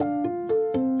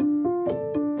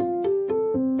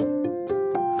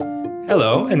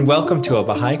Hello, and welcome to a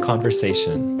Baha'i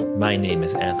Conversation. My name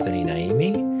is Anthony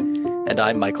Naimi. And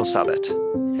I'm Michael Sabat.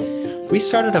 We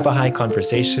started a Baha'i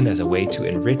Conversation as a way to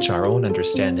enrich our own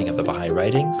understanding of the Baha'i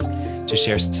writings, to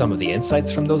share some of the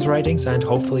insights from those writings, and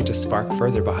hopefully to spark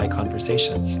further Baha'i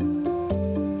conversations.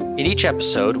 In each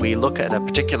episode, we look at a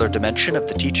particular dimension of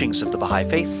the teachings of the Baha'i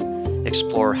Faith,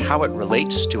 explore how it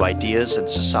relates to ideas and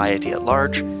society at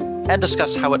large, and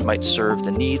discuss how it might serve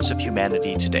the needs of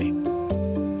humanity today.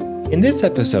 In this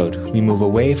episode, we move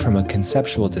away from a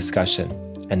conceptual discussion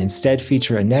and instead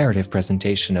feature a narrative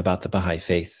presentation about the Baha'i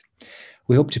Faith.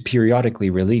 We hope to periodically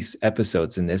release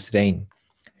episodes in this vein.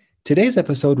 Today's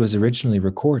episode was originally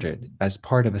recorded as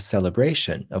part of a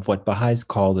celebration of what Baha'is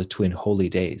call the Twin Holy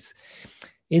Days.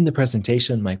 In the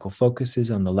presentation, Michael focuses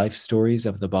on the life stories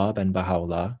of the Bab and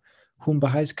Baha'u'llah, whom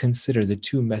Baha'is consider the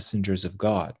two messengers of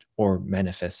God, or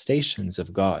manifestations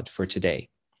of God, for today.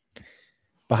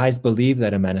 Baha'is believe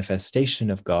that a manifestation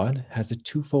of God has a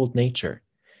twofold nature.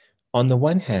 On the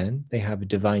one hand, they have a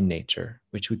divine nature,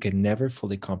 which we can never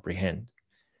fully comprehend.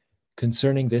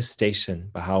 Concerning this station,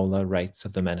 Baha'u'llah writes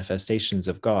of the manifestations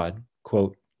of God,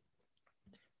 quote,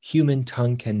 "Human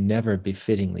tongue can never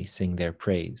befittingly sing their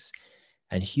praise,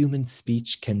 and human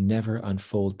speech can never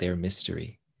unfold their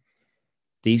mystery.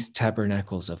 These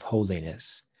tabernacles of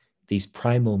holiness, these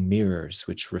primal mirrors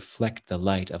which reflect the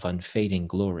light of unfading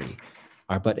glory,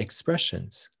 are but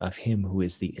expressions of him who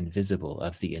is the invisible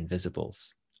of the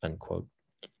invisibles," unquote.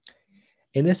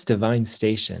 In this divine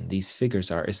station, these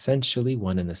figures are essentially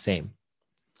one and the same.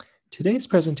 Today's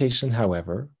presentation,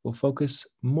 however, will focus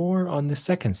more on the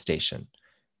second station,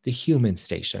 the human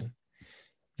station.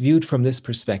 Viewed from this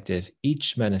perspective,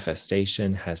 each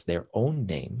manifestation has their own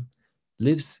name,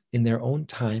 lives in their own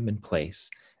time and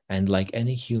place, and like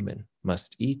any human,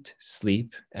 must eat,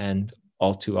 sleep, and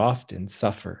all too often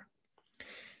suffer.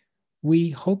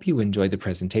 We hope you enjoyed the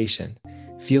presentation.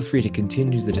 Feel free to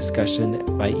continue the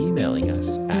discussion by emailing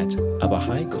us at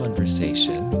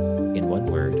abahaiconversation, in one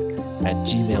word, at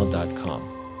gmail.com.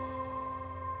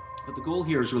 But the goal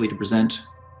here is really to present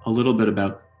a little bit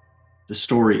about the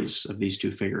stories of these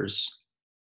two figures.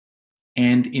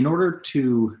 And in order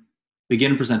to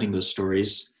begin presenting those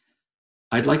stories,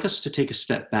 I'd like us to take a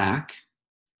step back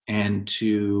and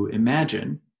to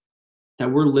imagine that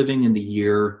we're living in the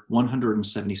year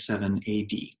 177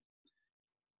 AD.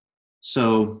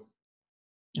 So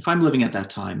if I'm living at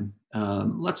that time,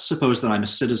 let's suppose that I'm a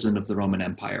citizen of the Roman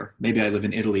Empire. Maybe I live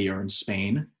in Italy or in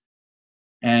Spain,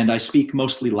 and I speak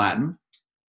mostly Latin,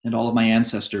 and all of my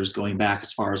ancestors, going back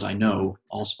as far as I know,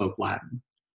 all spoke Latin.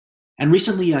 And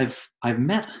recently I've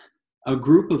met a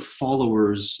group of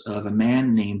followers of a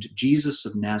man named Jesus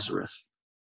of Nazareth.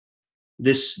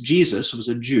 This Jesus was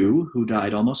a Jew who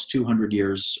died almost 200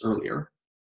 years earlier.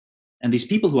 And these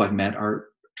people who I've met are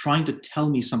trying to tell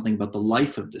me something about the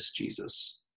life of this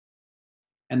Jesus.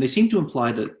 And they seem to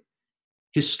imply that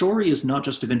his story is not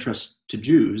just of interest to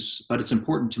Jews, but it's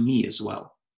important to me as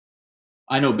well.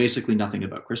 I know basically nothing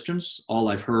about Christians. All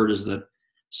I've heard is that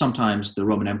sometimes the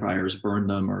Roman empires burn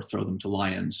them or throw them to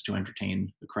lions to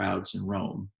entertain the crowds in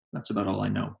Rome. That's about all I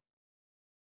know.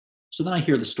 So then I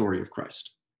hear the story of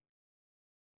Christ.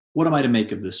 What am I to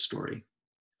make of this story?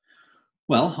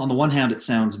 Well, on the one hand, it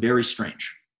sounds very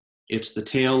strange. It's the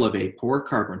tale of a poor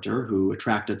carpenter who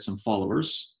attracted some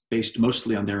followers, based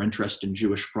mostly on their interest in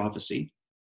Jewish prophecy.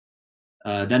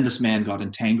 Then this man got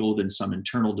entangled in some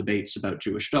internal debates about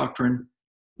Jewish doctrine.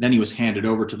 Then he was handed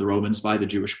over to the Romans by the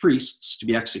Jewish priests to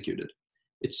be executed.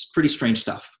 It's pretty strange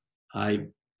stuff. I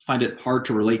find it hard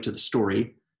to relate to the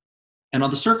story. And on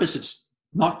the surface, it's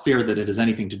not clear that it has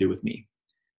anything to do with me.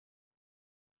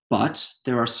 But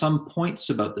there are some points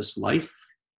about this life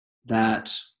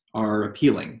that are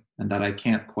appealing and that I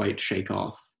can't quite shake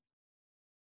off.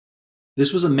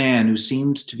 This was a man who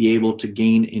seemed to be able to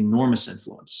gain enormous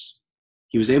influence.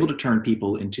 He was able to turn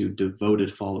people into devoted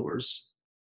followers.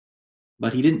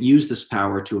 But he didn't use this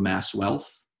power to amass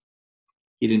wealth.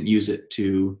 He didn't use it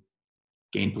to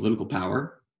gain political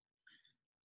power.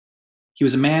 He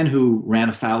was a man who ran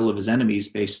afoul of his enemies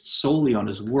based solely on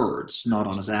his words, not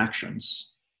on his actions.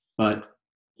 But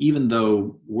even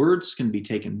though words can be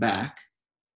taken back,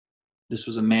 this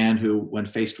was a man who, when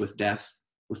faced with death,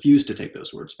 refused to take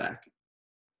those words back.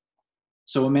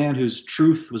 So a man whose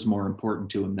truth was more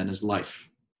important to him than his life.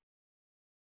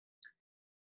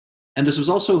 And this was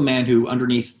also a man who,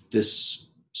 underneath this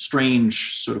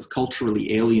strange, sort of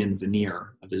culturally alien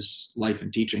veneer of his life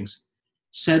and teachings,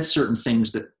 said certain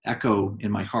things that echo in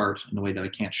my heart in a way that I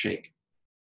can't shake.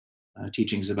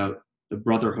 Teachings about the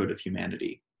brotherhood of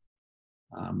humanity,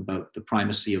 about the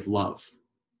primacy of love.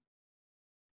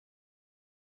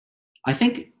 I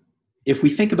think if we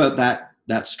think about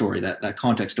that story, that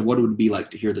context of what it would be like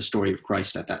to hear the story of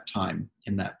Christ at that time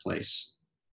in that place,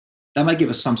 that might give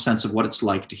us some sense of what it's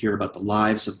like to hear about the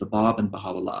lives of the Bab and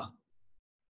Baha'u'llah,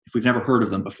 if we've never heard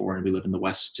of them before and we live in the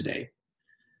West today.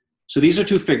 So these are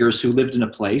two figures who lived in a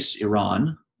place,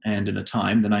 Iran, and in a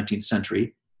time, the 19th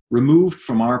century, removed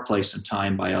from our place and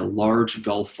time by a large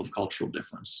gulf of cultural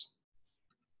difference.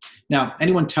 Now,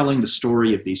 anyone telling the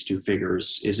story of these two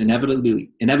figures is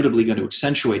inevitably going to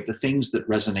accentuate the things that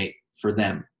resonate for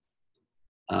them.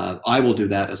 I will do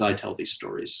that as I tell these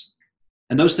stories.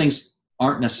 And those things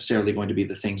aren't necessarily going to be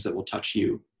the things that will touch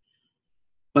you.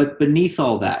 But beneath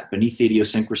all that, beneath the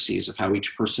idiosyncrasies of how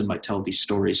each person might tell these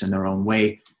stories in their own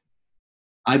way,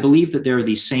 I believe that there are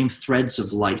these same threads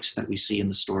of light that we see in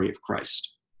the story of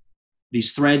Christ.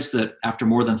 These threads that, after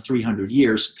more than 300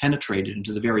 years, penetrated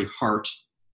into the very heart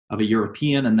of a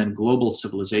European and then global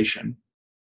civilization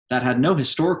that had no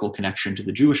historical connection to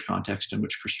the Jewish context in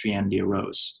which Christianity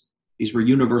arose. These were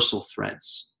universal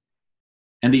threads.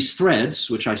 And these threads,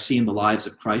 which I see in the lives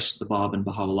of Christ, the Bab, and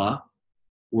Baha'u'llah,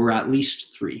 were at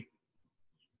least three.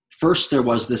 First, there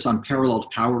was this unparalleled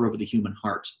power over the human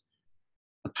heart,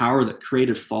 a power that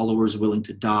created followers willing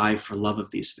to die for love of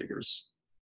these figures.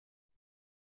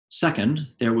 Second,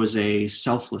 there was a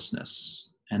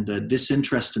selflessness and a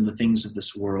disinterest in the things of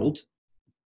this world,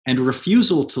 and a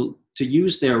refusal to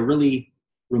use their really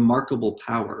remarkable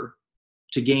power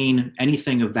to gain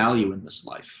anything of value in this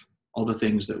life, all the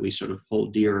things that we sort of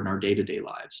hold dear in our day-to-day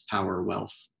lives, power,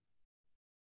 wealth.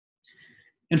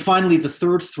 And finally, the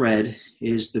third thread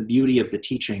is the beauty of the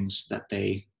teachings that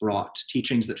they brought,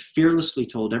 teachings that fearlessly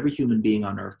told every human being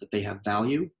on earth that they have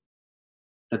value,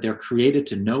 that they're created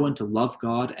to know and to love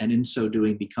God, and in so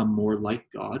doing become more like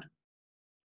God,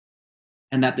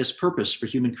 and that this purpose for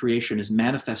human creation is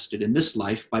manifested in this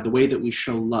life by the way that we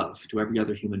show love to every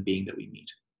other human being that we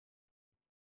meet.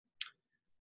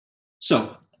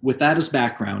 So, with that as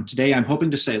background, today I'm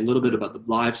hoping to say a little bit about the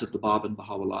lives of the Bab and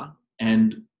Baha'u'llah,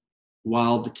 and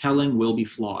while the telling will be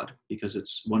flawed, because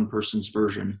it's one person's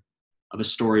version of a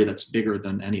story that's bigger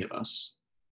than any of us,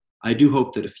 I do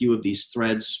hope that a few of these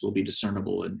threads will be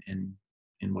discernible in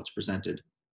what's presented,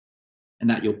 and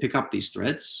that you'll pick up these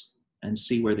threads and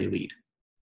see where they lead.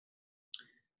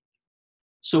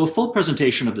 So a full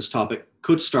presentation of this topic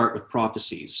could start with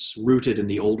prophecies rooted in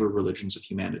the older religions of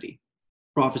humanity.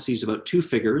 Prophecies about two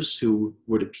figures who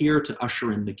would appear to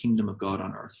usher in the kingdom of God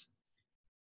on earth.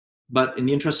 But in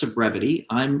the interest of brevity,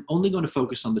 I'm only going to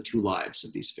focus on the two lives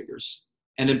of these figures.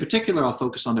 And in particular, I'll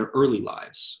focus on their early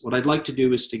lives. What I'd like to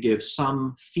do is to give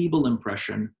some feeble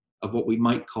impression of what we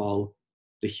might call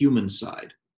the human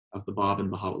side of the Bab and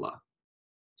Baha'u'llah.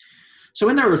 So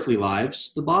in their earthly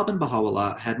lives, the Bab and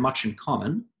Baha'u'llah had much in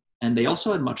common, and they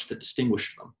also had much that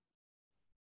distinguished them.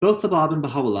 Both the Bab and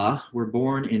Baha'u'llah were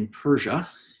born in Persia,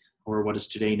 or what is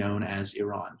today known as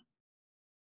Iran.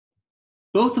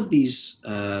 Both of these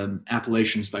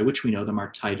appellations by which we know them are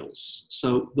titles.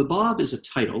 So the Bab is a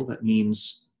title that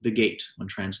means the gate when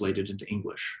translated into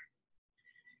English.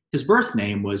 His birth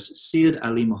name was Syed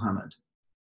Ali Muhammad.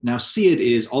 Now Syed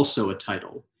is also a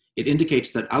title. It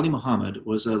indicates that Ali Muhammad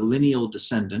was a lineal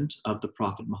descendant of the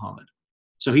Prophet Muhammad.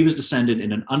 So he was descended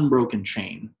in an unbroken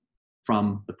chain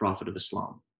from the Prophet of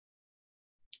Islam.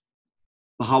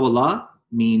 Baha'u'llah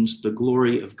means the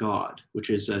glory of God, which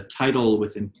is a title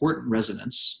with important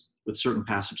resonance with certain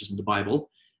passages in the Bible,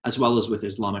 as well as with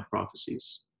Islamic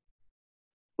prophecies.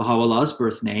 Baha'u'llah's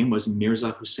birth name was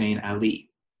Mirza Hussein Ali.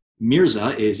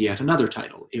 Mirza is yet another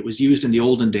title. It was used in the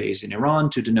olden days in Iran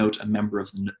to denote a member of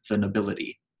the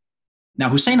nobility. Now,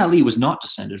 Hussein Ali was not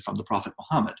descended from the Prophet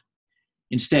Muhammad.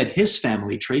 Instead, his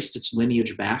family traced its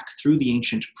lineage back through the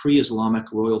ancient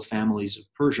pre-Islamic royal families of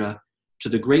Persia to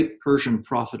the great Persian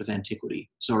prophet of antiquity,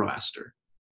 Zoroaster.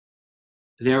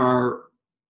 There are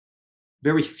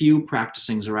very few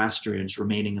practicing Zoroastrians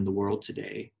remaining in the world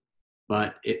today,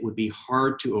 but it would be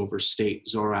hard to overstate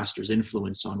Zoroaster's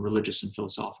influence on religious and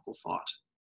philosophical thought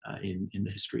in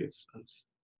the history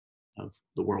of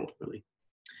the world, really.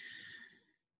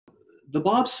 The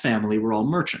Bab's family were all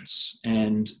merchants,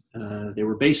 and they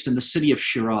were based in the city of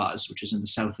Shiraz, which is in the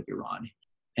south of Iran.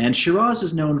 And Shiraz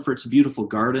is known for its beautiful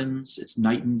gardens, its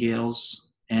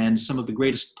nightingales, and some of the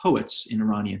greatest poets in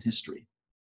Iranian history.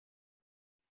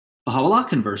 Baha'u'llah,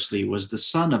 conversely, was the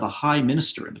son of a high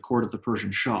minister in the court of the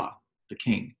Persian Shah, the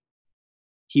king.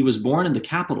 He was born in the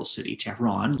capital city,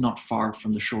 Tehran, not far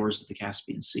from the shores of the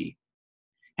Caspian Sea.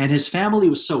 And his family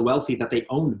was so wealthy that they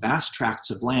owned vast tracts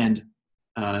of land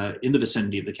in the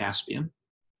vicinity of the Caspian,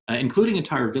 including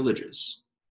entire villages.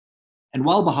 And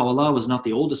while Baha'u'llah was not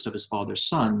the oldest of his father's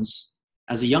sons,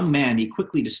 As a young man, he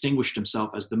quickly distinguished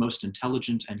himself as the most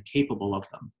intelligent and capable of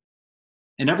them.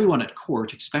 And everyone at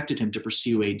court expected him to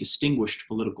pursue a distinguished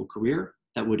political career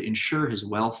that would ensure his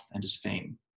wealth and his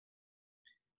fame.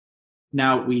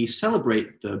 Now, we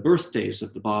celebrate the birthdays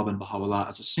of the Bab and Baha'u'llah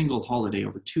as a single holiday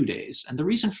over 2 days. And the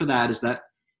reason for that is that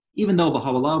even though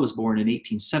Baha'u'llah was born in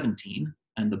 1817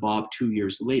 and the Bab 2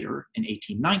 years later in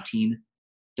 1819,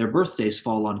 their birthdays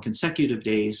fall on consecutive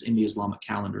days in the Islamic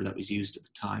calendar that was used at the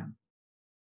time.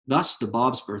 Thus, the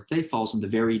Bab's birthday falls on the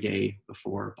very day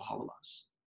before Baha'u'llah's.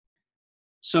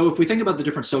 So if we think about the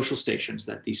different social stations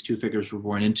that these two figures were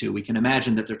born into, we can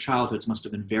imagine that their childhoods must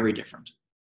have been very different.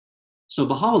 So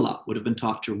Baha'u'llah would have been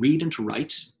taught to read and to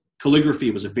write.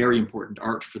 Calligraphy was a very important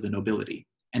art for the nobility,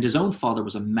 and his own father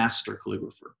was a master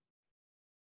calligrapher.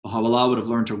 Baha'u'llah would have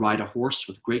learned to ride a horse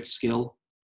with great skill,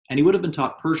 and he would have been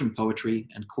taught Persian poetry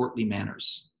and courtly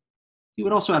manners. He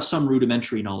would also have some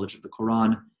rudimentary knowledge of the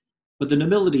Quran, but the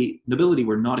nobility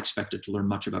were not expected to learn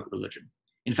much about religion.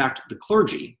 In fact, the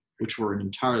clergy, which were an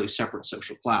entirely separate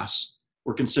social class,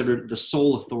 were considered the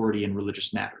sole authority in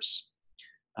religious matters.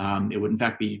 It would in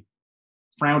fact be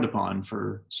frowned upon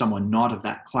for someone not of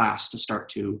that class to start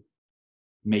to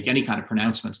make any kind of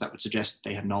pronouncements that would suggest that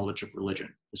they had knowledge of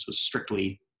religion. This was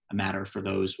strictly a matter for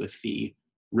those with the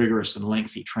rigorous and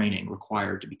lengthy training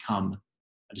required to become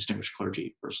a distinguished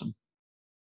clergy person.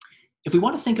 If we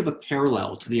want to think of a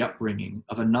parallel to the upbringing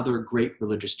of another great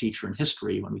religious teacher in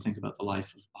history when we think about the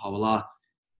life of Baha'u'llah,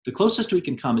 the closest we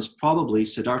can come is probably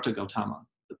Siddhartha Gautama,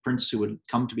 the prince who would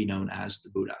come to be known as the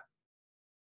Buddha.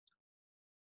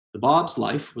 The Bab's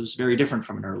life was very different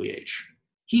from an early age.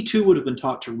 He too would have been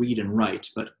taught to read and write,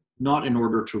 but not in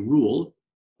order to rule,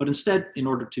 but instead in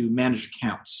order to manage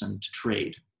accounts and to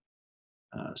trade.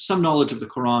 Some knowledge of the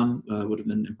Quran would have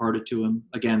been imparted to him.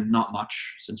 Again, not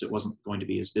much, since it wasn't going to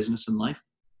be his business in life.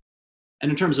 And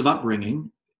in terms of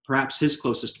upbringing, perhaps his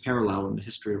closest parallel in the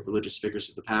history of religious figures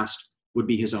of the past would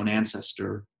be his own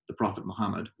ancestor, the Prophet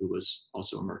Muhammad, who was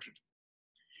also a merchant.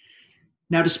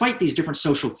 Now, despite these different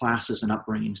social classes and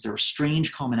upbringings, there are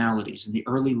strange commonalities in the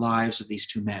early lives of these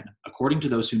two men, according to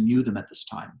those who knew them at this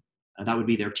time. That would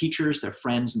be their teachers, their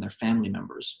friends, and their family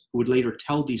members, who would later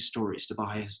tell these stories to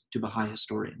Baha'i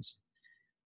historians.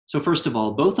 So first of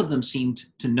all, both of them seemed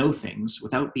to know things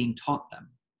without being taught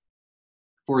them.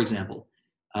 For example,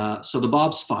 so the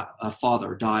Bab's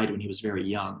father died when he was very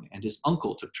young, and his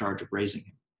uncle took charge of raising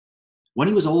him. When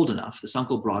he was old enough, this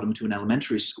uncle brought him to an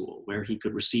elementary school where he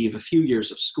could receive a few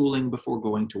years of schooling before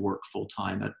going to work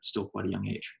full-time at still quite a young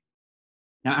age.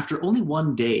 Now, after only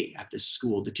 1 day at this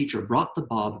school, the teacher brought the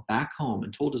Bab back home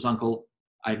and told his uncle,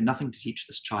 "I have nothing to teach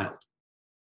this child."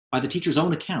 By the teacher's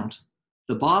own account,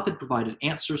 the Bab had provided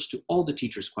answers to all the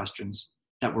teacher's questions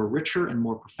that were richer and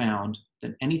more profound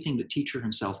than anything the teacher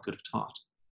himself could have taught.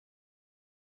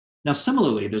 Now,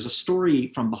 similarly, there's a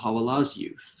story from Baha'u'llah's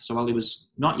youth. So while he was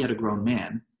not yet a grown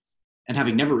man, and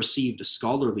having never received a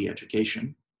scholarly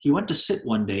education, he went to sit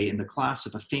one day in the class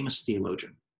of a famous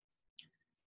theologian.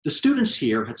 The students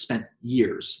here had spent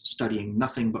years studying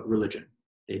nothing but religion.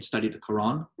 They had studied the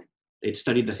Quran, they had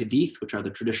studied the Hadith, which are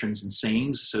the traditions and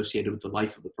sayings associated with the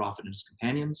life of the Prophet and his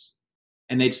companions,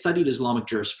 and they'd studied Islamic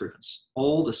jurisprudence,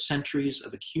 all the centuries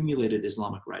of accumulated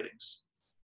Islamic writings.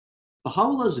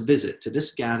 Baha'u'llah's visit to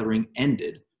this gathering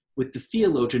ended with the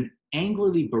theologian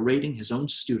angrily berating his own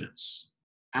students,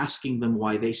 asking them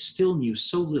why they still knew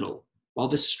so little, while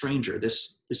this stranger,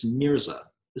 this Mirza,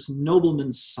 this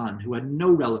nobleman's son who had no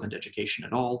relevant education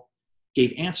at all,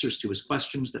 gave answers to his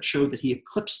questions that showed that he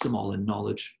eclipsed them all in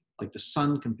knowledge, like the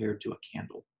sun compared to a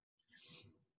candle.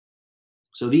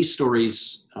 So these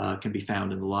stories can be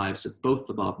found in the lives of both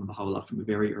the Bab and Baha'u'llah from a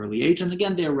very early age, and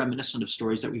again, they are reminiscent of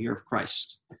stories that we hear of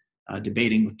Christ,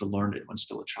 debating with the learned when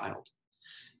still a child.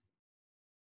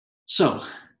 So,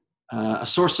 a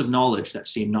source of knowledge that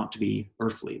seemed not to be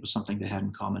earthly was something they had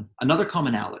in common. Another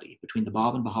commonality between the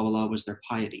Bab and Baha'u'llah was their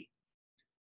piety.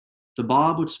 The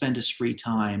Bab would spend his free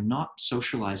time not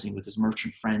socializing with his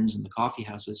merchant friends in the coffee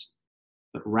houses,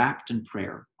 but wrapped in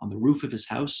prayer on the roof of his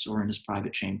house or in his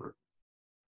private chamber.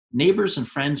 Neighbors and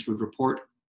friends would report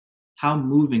how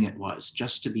moving it was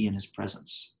just to be in his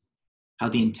presence, how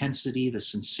the intensity, the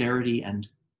sincerity, and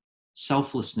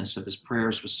selflessness of his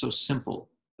prayers was so simple,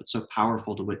 but so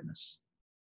powerful to witness.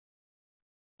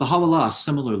 Baha'u'llah,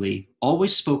 similarly,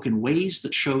 always spoke in ways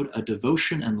that showed a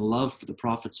devotion and love for the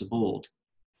prophets of old,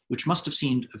 which must have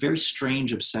seemed a very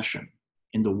strange obsession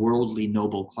in the worldly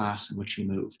noble class in which he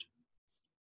moved.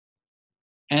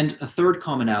 And a third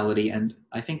commonality, and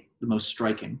I think the most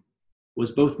striking,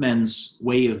 was both men's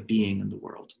way of being in the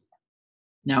world.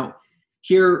 Now,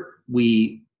 here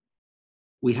we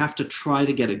we have to try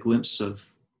to get a glimpse of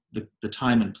the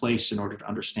time and place in order to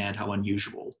understand how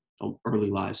unusual the early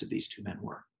lives of these two men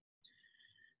were.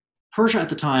 Persia at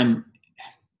the time,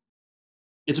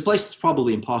 it's a place that's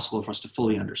probably impossible for us to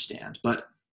fully understand, but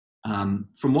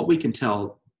from what we can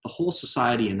tell, the whole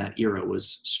society in that era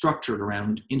was structured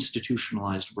around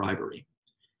institutionalized bribery.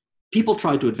 People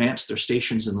tried to advance their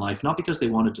stations in life not because they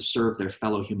wanted to serve their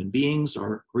fellow human beings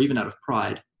or even out of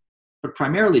pride, but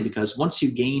primarily because once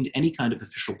you gained any kind of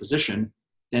official position,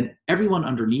 then everyone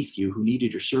underneath you who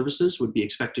needed your services would be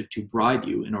expected to bribe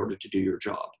you in order to do your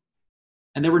job.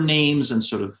 And there were names and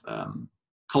sort of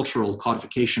cultural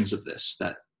codifications of this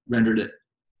that rendered it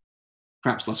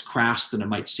perhaps less crass than it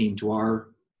might seem to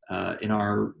in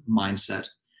our mindset.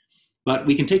 But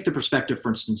we can take the perspective, for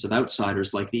instance, of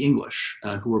outsiders like the English,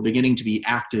 who were beginning to be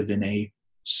active in a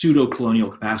pseudo-colonial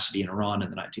capacity in Iran in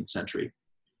the 19th century.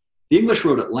 The English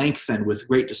wrote at length and with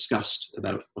great disgust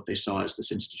about what they saw as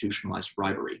this institutionalized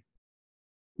bribery.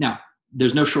 Now,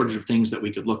 there's no shortage of things that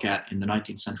we could look at in the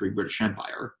 19th century British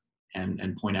Empire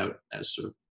and point out as sort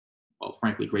of, well,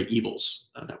 frankly, great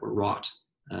evils that were wrought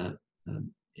in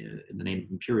the name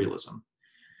of imperialism.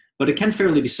 But it can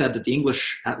fairly be said that the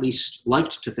English at least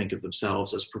liked to think of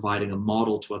themselves as providing a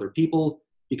model to other people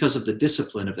because of the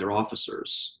discipline of their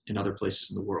officers in other places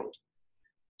in the world.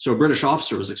 So a British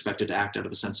officer was expected to act out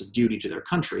of a sense of duty to their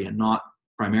country and not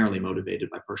primarily motivated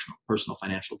by personal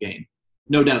financial gain.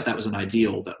 No doubt that was an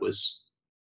ideal that was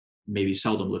maybe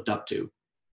seldom lived up to.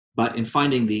 But in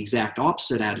finding the exact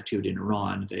opposite attitude in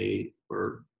Iran, they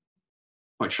were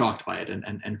quite shocked by it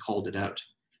and called it out.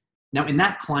 Now, in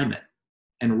that climate,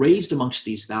 and raised amongst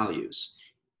these values,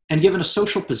 and given a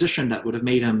social position that would have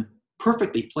made him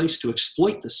perfectly placed to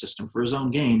exploit the system for his own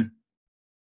gain,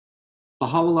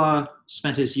 Baha'u'llah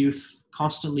spent his youth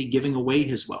constantly giving away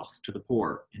his wealth to the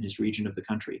poor in his region of the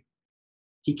country.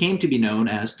 He came to be known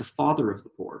as the father of the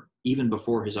poor, even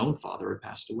before his own father had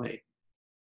passed away.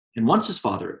 And once his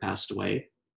father had passed away,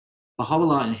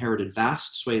 Baha'u'llah inherited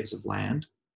vast swathes of land,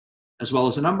 as well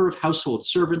as a number of household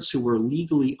servants who were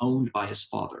legally owned by his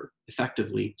father,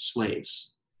 effectively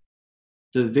slaves.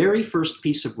 The very first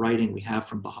piece of writing we have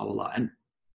from Baha'u'llah, and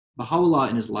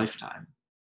Baha'u'llah in his lifetime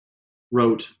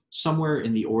wrote somewhere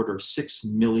in the order of 6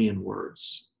 million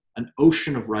words. An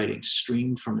ocean of writing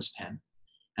streamed from his pen.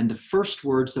 And the first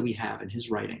words that we have in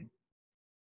his writing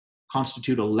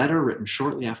constitute a letter written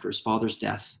shortly after his father's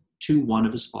death to one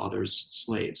of his father's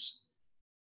slaves.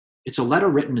 It's a letter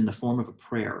written in the form of a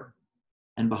prayer.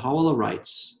 And Baha'u'llah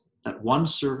writes that one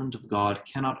servant of God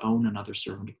cannot own another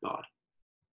servant of God.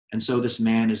 And so this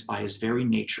man is by his very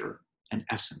nature and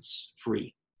essence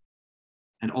free.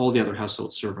 And all the other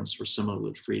household servants were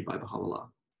similarly freed by Baha'u'llah.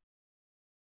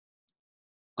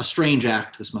 A strange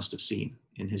act this must have seemed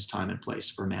in his time and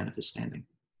place for a man of his standing.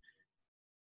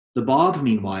 The Bab,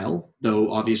 meanwhile,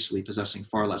 though obviously possessing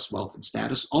far less wealth and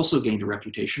status, also gained a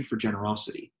reputation for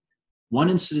generosity. One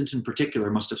incident in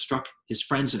particular must have struck his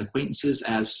friends and acquaintances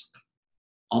as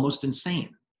almost insane.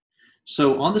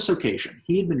 So on this occasion,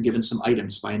 he had been given some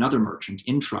items by another merchant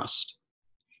in trust,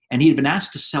 and he had been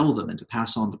asked to sell them and to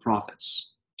pass on the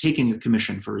profits, taking a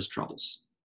commission for his troubles.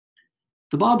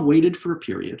 The Bab waited for a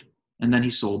period, and then he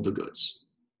sold the goods.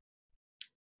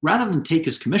 Rather than take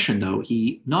his commission, though,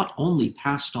 he not only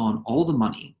passed on all the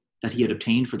money that he had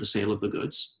obtained for the sale of the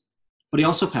goods, but he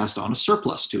also passed on a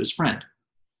surplus to his friend.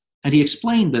 And he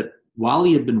explained that while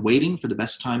he had been waiting for the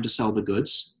best time to sell the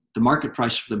goods, the market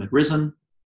price for them had risen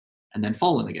and then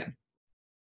fallen again.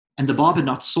 And the Bab had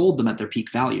not sold them at their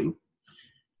peak value.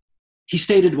 He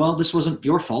stated, well, this wasn't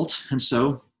your fault, and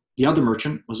so the other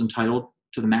merchant was entitled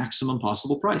to the maximum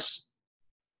possible price.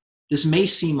 This may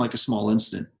seem like a small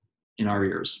incident in our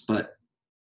ears, but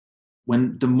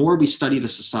the more we study the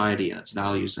society and its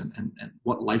values and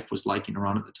what life was like in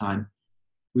Iran at the time,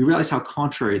 we realize how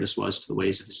contrary this was to the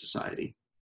ways of the society.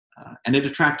 And it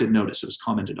attracted notice. It was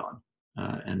commented on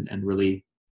and really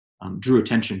drew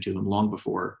attention to him long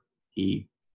before he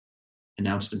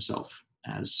announced himself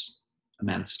as a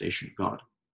manifestation of God.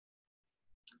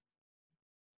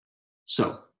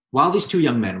 So, while these two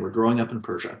young men were growing up in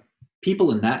Persia,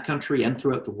 people in that country and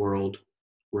throughout the world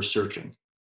were searching.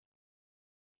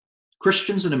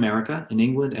 Christians in America, in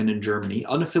England, and in Germany,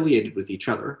 unaffiliated with each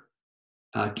other,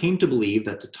 came to believe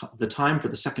that the time for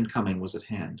the second coming was at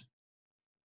hand.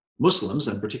 Muslims,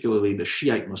 and particularly the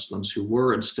Shiite Muslims, who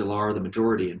were and still are the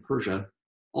majority in Persia,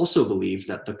 also believed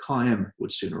that the Qa'im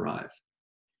would soon arrive.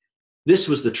 This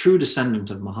was the true descendant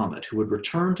of Muhammad, who would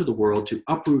return to the world to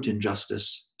uproot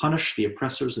injustice, punish the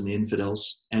oppressors and the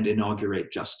infidels, and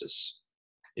inaugurate justice.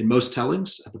 In most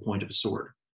tellings, at the point of a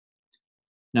sword.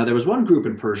 Now, there was one group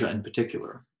in Persia in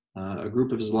particular a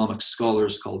group of Islamic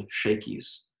scholars called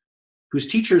shaykhis, whose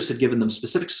teachers had given them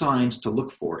specific signs to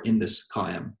look for in this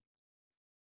Qaim.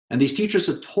 And these teachers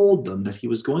had told them that he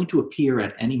was going to appear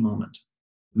at any moment.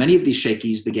 Many of these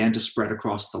shaykhis began to spread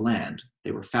across the land.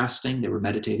 They were fasting, they were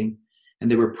meditating, and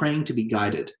they were praying to be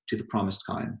guided to the promised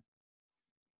Qaim.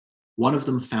 One of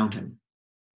them found him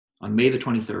on May the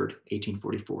 23rd,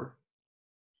 1844.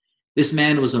 This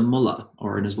man was a mullah,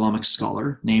 or an Islamic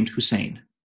scholar, named Hussein.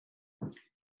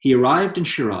 He arrived in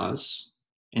Shiraz,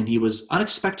 and he was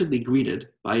unexpectedly greeted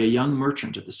by a young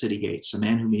merchant at the city gates, a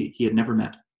man whom he had never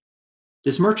met.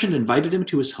 This merchant invited him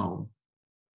to his home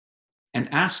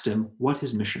and asked him what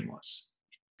his mission was.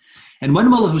 And when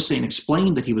Mullah Hussein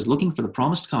explained that he was looking for the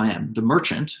promised Qaim, the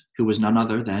merchant, who was none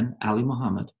other than Ali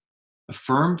Muhammad,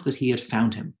 affirmed that he had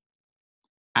found him.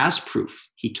 As proof,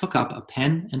 he took up a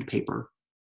pen and paper,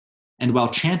 and while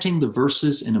chanting the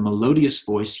verses in a melodious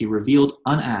voice, he revealed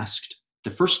unasked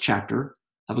the first chapter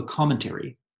of a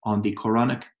commentary on the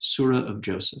Quranic Surah of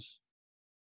Joseph.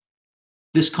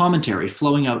 This commentary,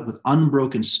 flowing out with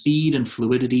unbroken speed and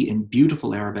fluidity in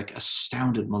beautiful Arabic,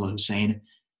 astounded Mullah Hussein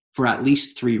for at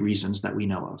least 3 reasons that we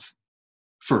know of.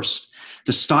 First,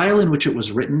 the style in which it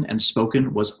was written and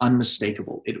spoken was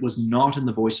unmistakable. It was not in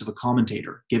the voice of a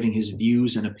commentator giving his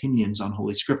views and opinions on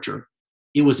Holy Scripture.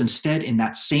 It was instead in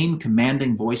that same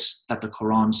commanding voice that the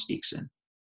Quran speaks in,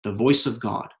 the voice of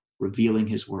God revealing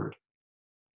his word.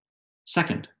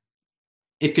 Second,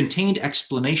 it contained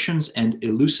explanations and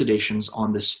elucidations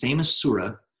on this famous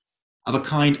surah of a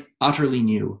kind utterly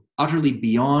new, utterly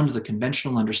beyond the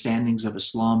conventional understandings of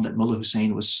Islam that Mullah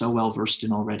Hussein was so well versed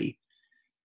in already.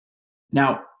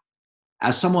 Now,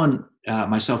 as someone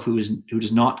myself who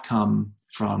does not come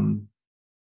from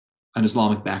an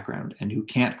Islamic background and who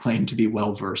can't claim to be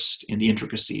well versed in the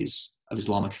intricacies of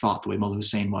Islamic thought the way Mullah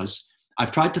Hussein was,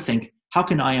 I've tried to think, how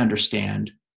can I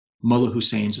understand Mullah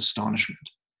Hussein's astonishment?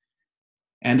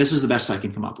 And this is the best I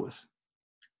can come up with.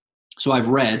 So I've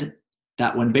read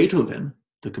that when Beethoven,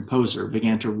 the composer,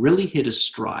 began to really hit his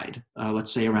stride,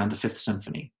 let's say around the Fifth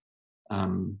Symphony,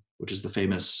 which is the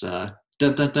famous dun,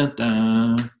 dun, dun,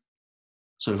 dun,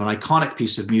 sort of an iconic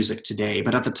piece of music today.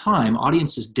 But at the time,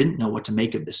 audiences didn't know what to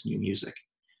make of this new music.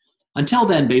 Until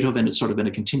then, Beethoven had sort of been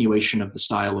a continuation of the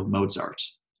style of Mozart,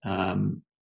 who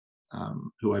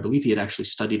I believe he had actually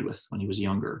studied with when he was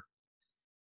younger.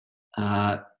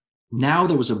 Now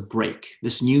there was a break.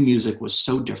 This new music was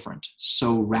so different,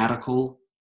 so radical,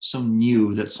 so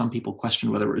new that some people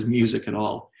questioned whether it was music at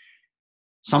all.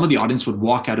 Some of the audience would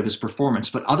walk out of his performance,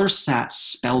 but others sat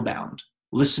spellbound,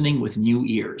 listening with new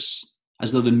ears,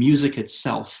 as though the music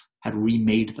itself had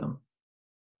remade them,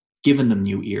 given them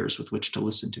new ears with which to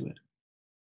listen to it.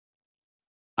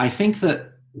 I think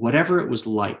that whatever it was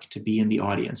like to be in the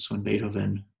audience when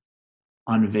Beethoven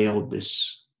unveiled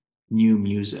this new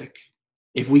music,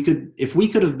 if we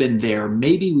could have been there,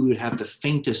 maybe we would have the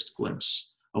faintest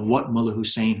glimpse of what Mullah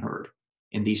Hussein heard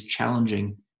in these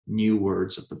challenging new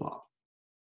words of the Bab.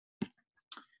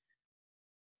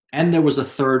 And there was a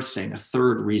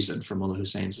third reason for Mullah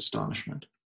Hussein's astonishment.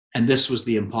 And this was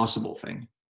the impossible thing.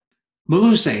 Mullah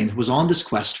Hussein was on this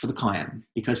quest for the Qaim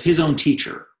because his own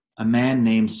teacher, a man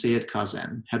named Sayyid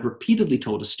Kazem, had repeatedly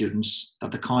told his students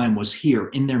that the Qaim was here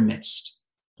in their midst,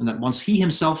 and that once he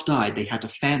himself died, they had to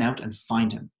fan out and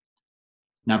find him.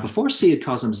 Now, before Sayyid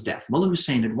Kazem's death, Mullah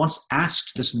Hussein had once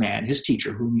asked this man, his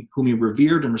teacher, whom he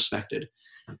revered and respected,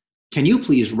 "Can you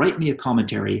please write me a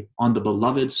commentary on the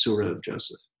beloved Surah of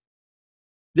Joseph?"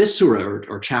 This surah,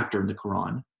 or chapter in the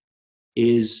Quran,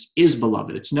 is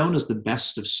beloved. It's known as the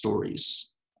best of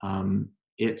stories.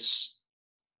 It's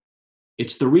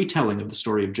the retelling of the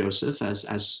story of Joseph,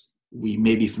 as we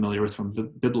may be familiar with from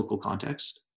biblical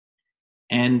context.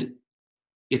 And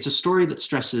it's a story that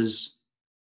stresses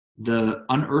the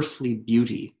unearthly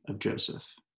beauty of Joseph.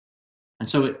 And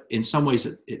so in some ways,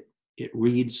 it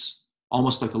reads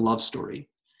almost like a love story.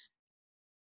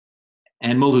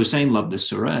 And Mullah Hussein loved this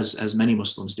surah, as many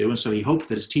Muslims do, and so he hoped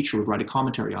that his teacher would write a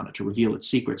commentary on it to reveal its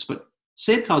secrets. But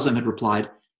Sayyid Kazem had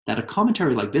replied that a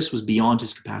commentary like this was beyond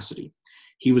his capacity.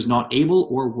 He was not able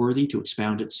or worthy to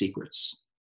expound its secrets.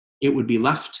 It would be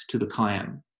left to the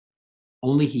Qaim.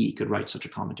 Only he could write such a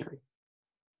commentary.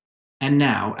 And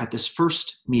now, at this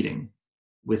first meeting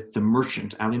with the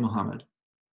merchant Ali Muhammad,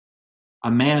 a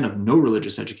man of no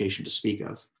religious education to speak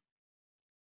of,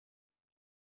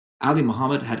 Ali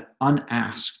Muhammad had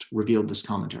unasked revealed this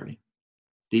commentary,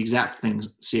 the exact things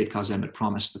Sayyid Kazem had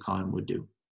promised the Qaim would do.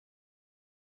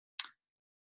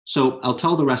 So I'll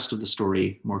tell the rest of the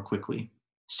story more quickly.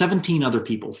 17 other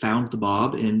people found the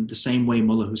Bab in the same way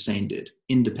Mullah Hussein did,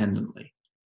 independently.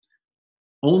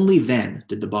 Only then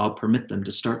did the Bab permit them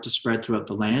to start to spread throughout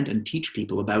the land and teach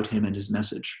people about him and his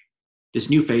message. This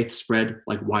new faith spread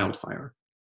like wildfire.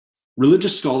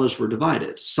 Religious scholars were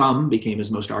divided. Some became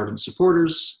his most ardent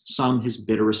supporters, some his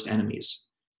bitterest enemies.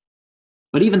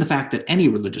 But even the fact that any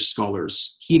religious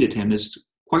scholars heeded him is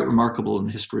quite remarkable in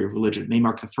the history of religion. It may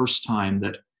mark the first time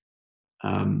that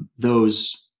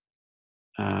those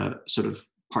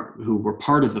who were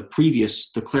part of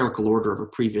the clerical order of a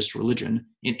previous religion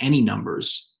in any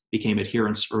numbers became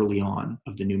adherents early on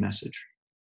of the new message.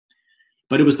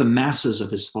 But it was the masses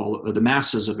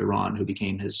of Iran who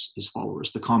became his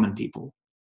followers, the common people.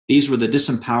 These were the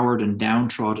disempowered and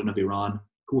downtrodden of Iran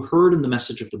who heard in the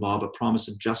message of the Bab a promise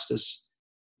of justice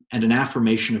and an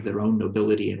affirmation of their own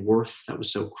nobility and worth that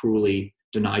was so cruelly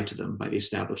denied to them by the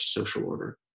established social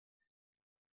order.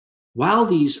 While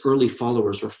these early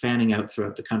followers were fanning out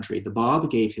throughout the country, the Bab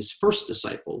gave his first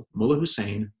disciple, Mullah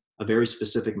Hussein, a very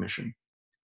specific mission.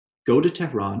 Go to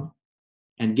Tehran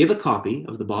and give a copy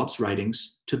of the Bab's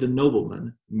writings to the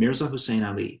nobleman Mirza Hussein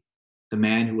Ali, the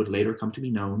man who would later come to be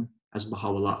known as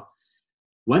Baha'u'llah.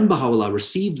 When Baha'u'llah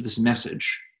received this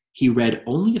message, he read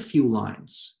only a few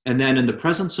lines, and then in the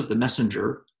presence of the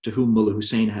messenger to whom Mullah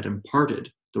Hussein had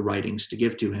imparted the writings to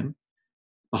give to him,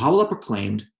 Baha'u'llah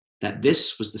proclaimed that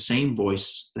this was the same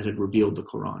voice that had revealed the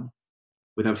Quran.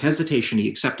 Without hesitation, he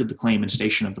accepted the claim and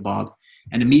station of the Bab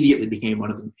and immediately became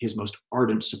one of his most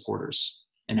ardent supporters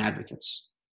and advocates.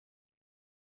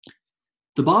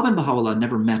 The Bab and Baha'u'llah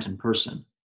never met in person,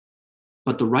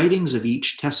 but the writings of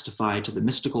each testify to the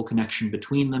mystical connection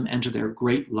between them and to their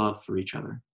great love for each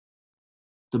other.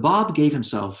 The Bab gave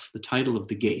himself the title of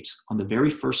the Gate on the very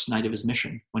first night of his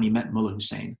mission when he met Mullah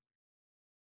Hussein.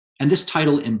 And this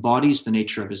title embodies the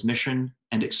nature of his mission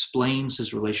and explains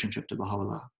his relationship to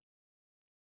Baha'u'llah.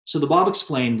 So the Bab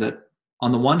explained that,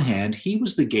 on the one hand, he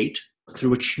was the gate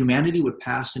through which humanity would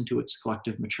pass into its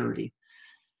collective maturity.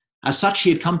 As such,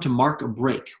 he had come to mark a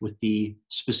break with the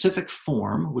specific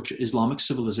form which Islamic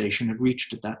civilization had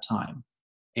reached at that time,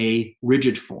 a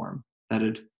rigid form that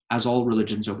had, as all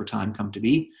religions over time had come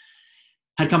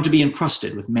to be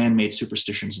encrusted with man-made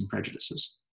superstitions and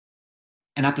prejudices.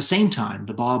 And at the same time,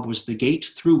 the Bab was the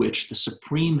gate through which the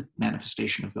supreme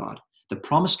manifestation of God, the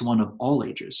promised one of all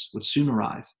ages, would soon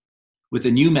arrive, with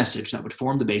a new message that would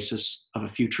form the basis of a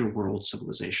future world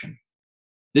civilization.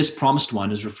 This promised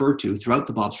one is referred to throughout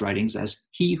the Bab's writings as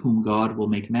he whom God will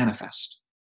make manifest.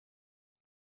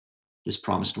 This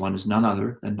promised one is none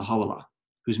other than Baha'u'llah,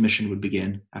 whose mission would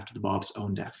begin after the Bab's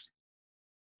own death.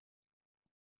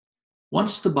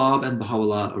 Once the Bab and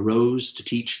Baha'u'llah arose to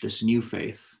teach this new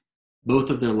faith,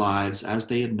 both of their lives as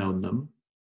they had known them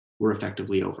were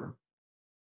effectively over.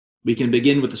 We can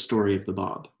begin with the story of the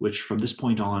Bab, which from this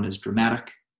point on is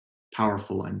dramatic,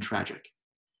 powerful, and tragic.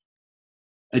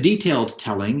 A detailed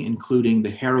telling, including the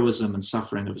heroism and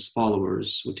suffering of his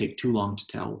followers, would take too long to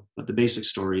tell, but the basic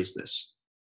story is this.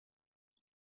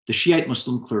 The Shiite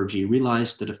Muslim clergy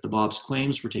realized that if the Bab's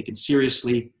claims were taken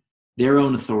seriously, their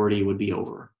own authority would be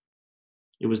over.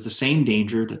 It was the same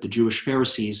danger that the Jewish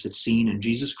Pharisees had seen in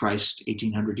Jesus Christ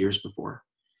 1800 years before.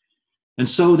 And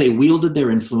so they wielded their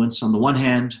influence on the one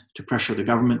hand to pressure the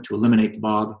government to eliminate the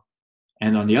Bab,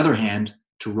 and on the other hand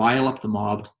to rile up the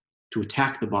mob to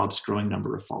attack the Bab's growing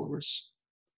number of followers.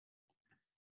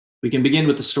 We can begin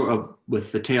with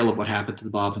the tale of what happened to the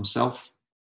Bab himself.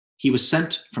 He was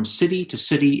sent from city to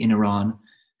city in Iran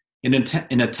in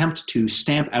an attempt to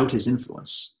stamp out his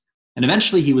influence. And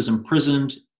eventually he was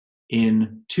imprisoned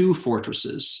in 2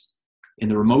 fortresses in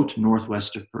the remote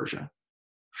northwest of Persia.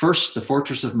 First, the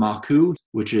fortress of Maku,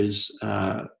 which is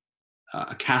a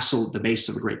castle at the base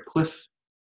of a great cliff,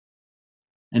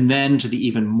 and then to the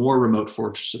even more remote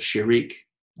fortress of Shirik,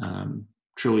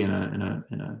 truly in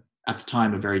a at the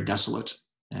time a very desolate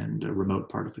and remote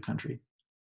part of the country.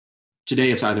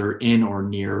 Today it's either in or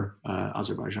near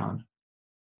Azerbaijan.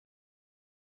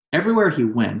 Everywhere he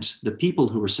went, the people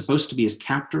who were supposed to be his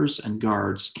captors and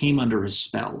guards came under his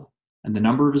spell, and the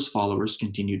number of his followers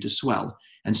continued to swell.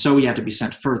 And so he had to be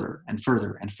sent further and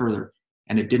further and further,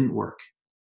 and it didn't work.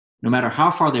 No matter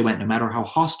how far they went, no matter how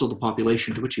hostile the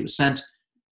population to which he was sent,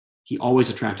 he always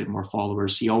attracted more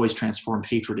followers. He always transformed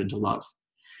hatred into love.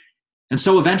 And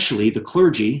so eventually the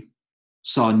clergy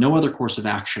saw no other course of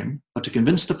action but to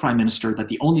convince the prime minister that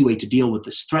the only way to deal with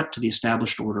this threat to the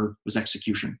established order was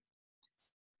execution.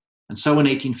 And so in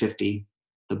 1850,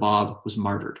 the Bab was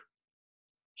martyred.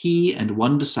 He and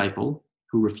one disciple,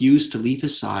 who refused to leave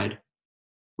his side,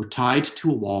 were tied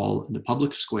to a wall in the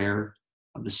public square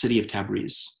of the city of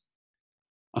Tabriz.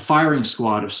 A firing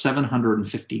squad of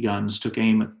 750 guns took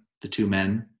aim at the 2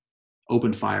 men,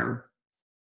 opened fire,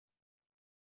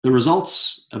 The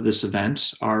results of this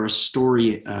event are a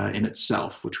story in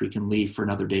itself, which we can leave for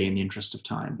another day in the interest of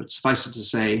time. But suffice it to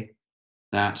say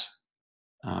that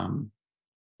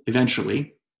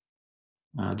eventually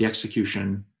the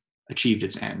execution achieved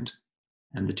its end,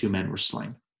 and the two men were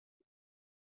slain.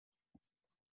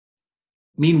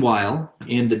 Meanwhile,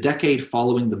 in the decade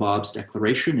following the Bab's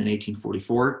declaration in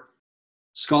 1844,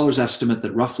 scholars estimate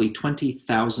that roughly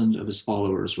 20,000 of his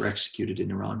followers were executed in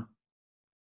Iran.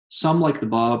 Some, like the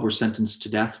Bab, were sentenced to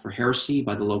death for heresy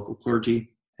by the local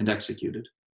clergy and executed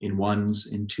in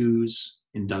ones, in twos,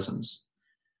 in dozens.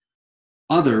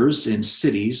 Others, in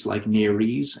cities like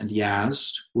Niariz and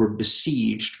Yazd, were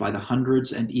besieged by the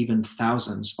hundreds and even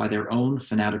thousands by their own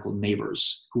fanatical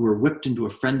neighbors, who were whipped into a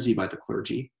frenzy by the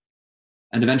clergy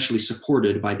and eventually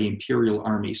supported by the imperial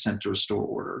army sent to restore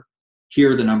order.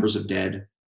 Here, the numbers of dead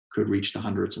could reach the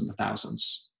hundreds and the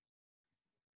thousands.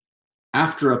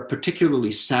 After a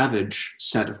particularly savage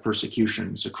set of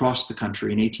persecutions across the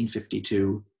country in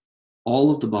 1852,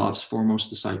 all of the Bab's foremost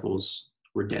disciples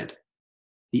were dead.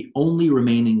 The only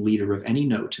remaining leader of any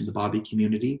note in the Babi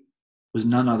community was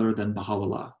none other than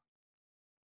Baha'u'llah.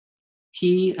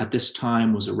 He, at this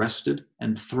time, was arrested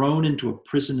and thrown into a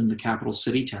prison in the capital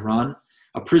city, Tehran,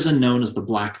 a prison known as the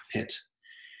Black Pit.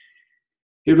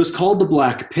 It was called the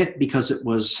Black Pit because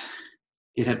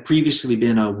it had previously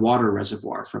been a water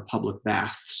reservoir for a public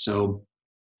bath, so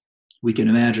we can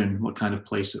imagine what kind of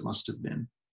place it must have been.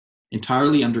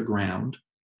 Entirely underground,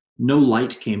 no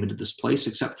light came into this place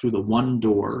except through the one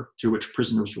door through which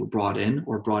prisoners were brought in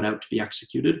or brought out to be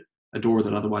executed, a door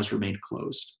that otherwise remained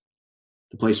closed.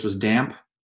 The place was damp,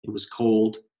 it was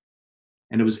cold,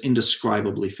 and it was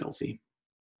indescribably filthy.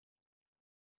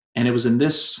 And it was in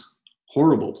this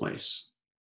horrible place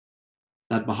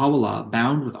that Baha'u'llah,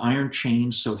 bound with iron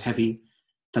chains so heavy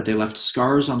that they left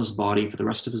scars on his body for the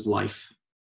rest of his life,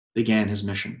 began his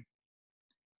mission.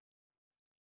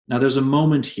 Now, there's a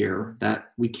moment here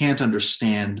that we can't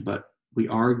understand, but we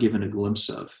are given a glimpse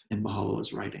of in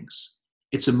Baha'u'llah's writings.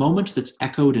 It's a moment that's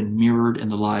echoed and mirrored in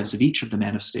the lives of each of the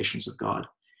manifestations of God,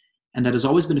 and that has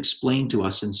always been explained to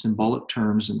us in symbolic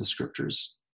terms in the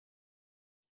scriptures.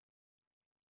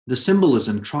 The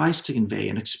symbolism tries to convey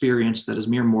an experience that as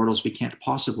mere mortals we can't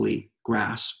possibly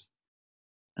grasp,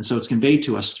 and so it's conveyed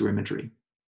to us through imagery.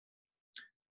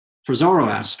 For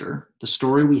Zoroaster, the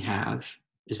story we have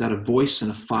is that a voice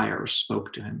in a fire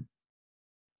spoke to him.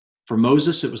 For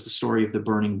Moses, it was the story of the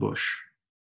burning bush.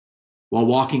 While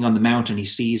walking on the mountain, he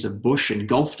sees a bush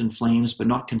engulfed in flames but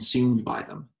not consumed by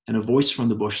them, and a voice from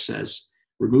the bush says,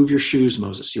 "Remove your shoes,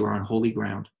 Moses, you are on holy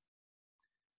ground."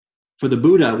 For the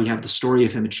Buddha, we have the story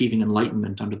of him achieving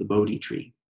enlightenment under the Bodhi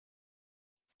tree.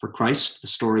 For Christ, the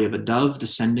story of a dove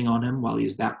descending on him while he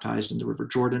is baptized in the River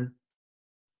Jordan.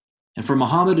 And for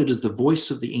Muhammad, it is the voice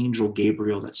of the angel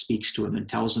Gabriel that speaks to him and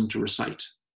tells him to recite.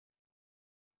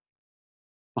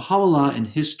 Baha'u'llah, in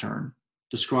his turn,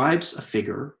 describes a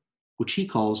figure which he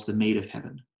calls the Maid of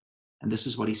Heaven. And this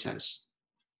is what he says.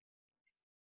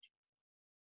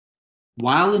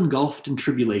 While engulfed in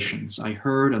tribulations, I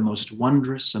heard a most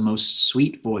wondrous, a most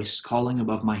sweet voice calling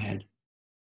above my head.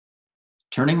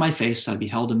 Turning my face, I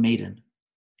beheld a maiden,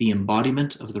 the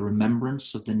embodiment of the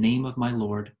remembrance of the name of my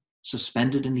Lord,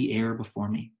 suspended in the air before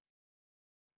me.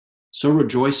 So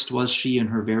rejoiced was she in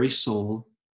her very soul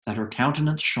that her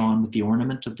countenance shone with the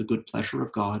ornament of the good pleasure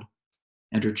of God,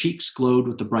 and her cheeks glowed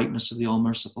with the brightness of the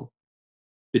All-Merciful.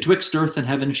 Betwixt earth and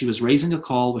heaven she was raising a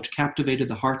call which captivated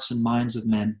the hearts and minds of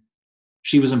men.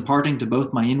 She was imparting to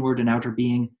both my inward and outer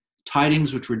being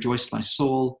tidings which rejoiced my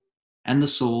soul and the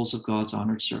souls of God's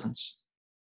honored servants.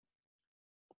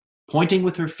 Pointing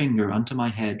with her finger unto my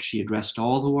head, she addressed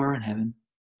all who are in heaven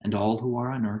and all who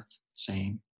are on earth,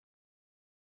 saying,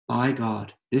 By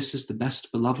God, this is the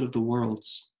best beloved of the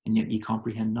worlds, and yet ye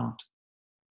comprehend not.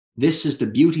 This is the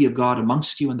beauty of God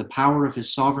amongst you and the power of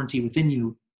his sovereignty within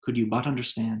you, could you but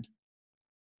understand.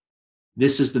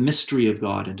 This is the mystery of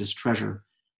God and his treasure,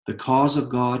 the cause of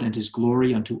God and his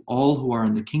glory unto all who are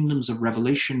in the kingdoms of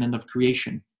revelation and of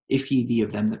creation, if ye be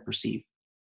of them that perceive.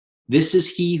 This is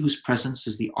he whose presence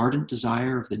is the ardent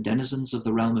desire of the denizens of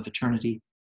the realm of eternity,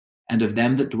 and of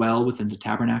them that dwell within the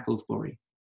tabernacle of glory.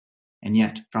 And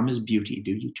yet, from his beauty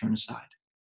do ye turn aside.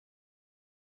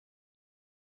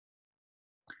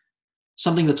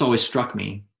 Something that's always struck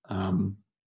me, and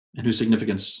whose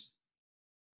significance,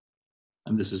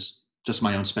 and this is just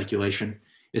my own speculation,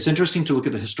 it's interesting to look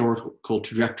at the historical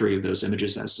trajectory of those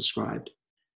images as described.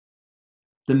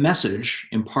 The message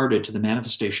imparted to the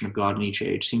manifestation of God in each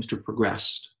age seems to have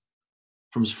progressed.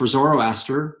 For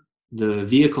Zoroaster, the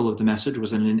vehicle of the message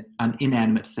was an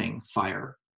inanimate thing,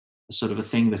 fire, a sort of a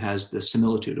thing that has the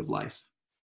similitude of life.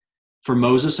 For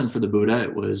Moses and for the Buddha,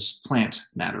 it was plant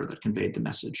matter that conveyed the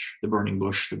message, the burning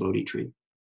bush, the Bodhi tree.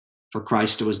 For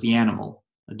Christ, it was the animal,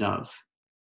 a dove.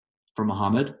 For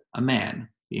Muhammad, a man,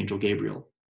 the angel Gabriel.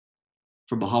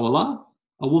 For Baha'u'llah,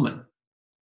 a woman.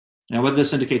 Now, whether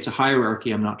this indicates a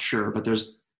hierarchy, I'm not sure, but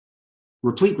there's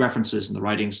replete references in the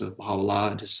writings of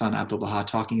Baha'u'llah and his son Abdu'l-Baha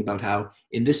talking about how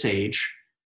in this age,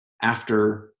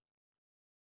 after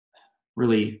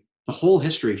really the whole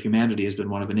history of humanity has been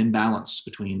one of an imbalance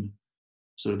between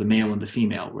sort of the male and the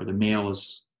female, where the male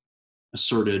has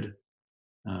asserted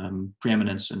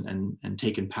preeminence and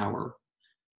taken power.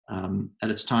 That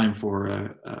it's time for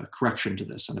a correction to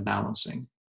this and a balancing.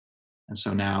 And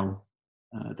so now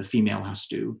the female has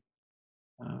to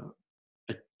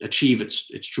achieve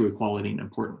its true equality and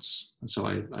importance. And so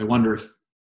I wonder if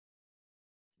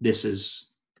this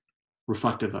is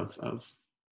reflective of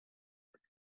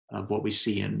what we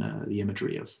see in the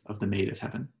imagery of the maid of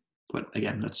heaven. But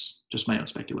again, that's just my own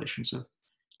speculation, so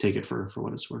take it for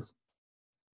what it's worth.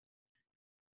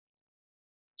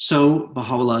 So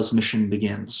Baha'u'llah's mission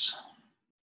begins.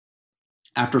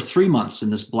 After 3 months in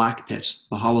this black pit,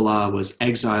 Baha'u'llah was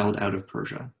exiled out of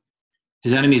Persia.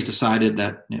 His enemies decided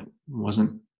that it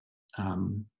wasn't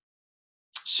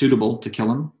suitable to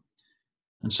kill him,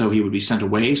 and so he would be sent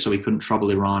away so he couldn't trouble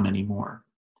Iran anymore.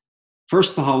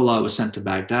 First, Baha'u'llah was sent to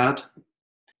Baghdad.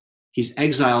 He's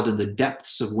exiled in the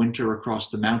depths of winter across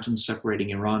the mountains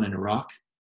separating Iran and Iraq.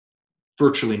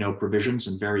 Virtually no provisions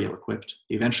and very ill-equipped.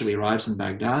 He eventually arrives in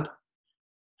Baghdad.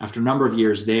 After a number of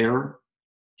years there,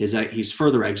 he's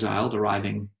further exiled,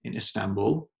 arriving in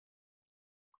Istanbul.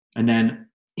 And then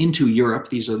into Europe.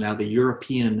 These are now the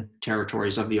European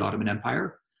territories of the Ottoman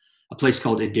Empire, a place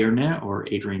called Edirne or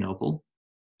Adrianople.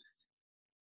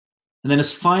 And then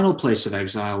his final place of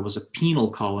exile was a penal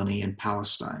colony in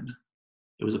Palestine.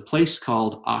 It was a place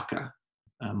called Akka,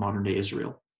 modern-day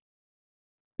Israel.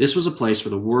 This was a place where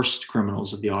the worst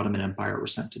criminals of the Ottoman Empire were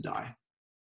sent to die.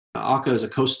 Akka is a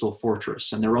coastal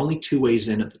fortress, and there were only two ways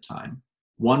in at the time.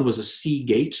 One was a sea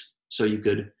gate, so you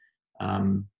could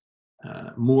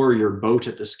moor your boat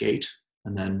at this gate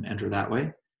and then enter that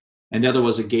way. And the other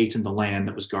was a gate in the land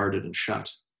that was guarded and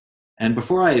shut. And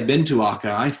before I had been to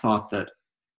Akka, I thought that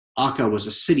Akka was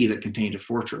a city that contained a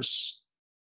fortress.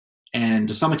 And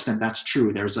to some extent, that's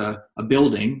true. There's a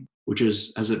building which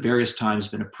has at various times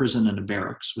been a prison and a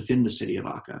barracks within the city of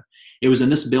Akka. It was in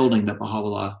this building that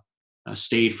Baha'u'llah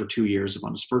stayed for 2 years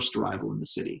upon his first arrival in the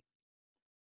city.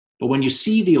 But when you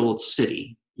see the old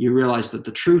city, you realize that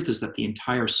the truth is that the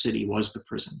entire city was the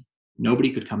prison.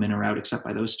 Nobody could come in or out except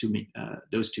by those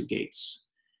two gates.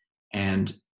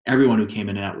 And everyone who came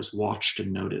in and out was watched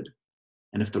and noted.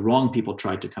 And if the wrong people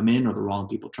tried to come in or the wrong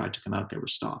people tried to come out, they were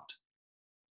stopped.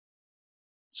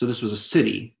 So this was a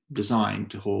city designed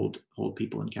to hold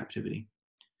people in captivity.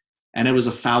 And it was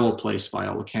a foul place by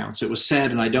all accounts. It was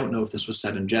said, and I don't know if this was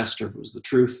said in jest or if it was the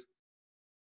truth,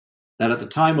 that at the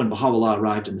time when Baha'u'llah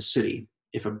arrived in the city,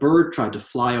 if a bird tried to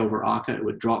fly over Akka, it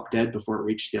would drop dead before it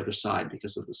reached the other side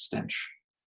because of the stench.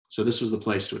 So this was the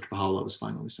place to which Baha'u'llah was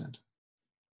finally sent.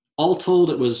 All told,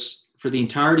 it was for the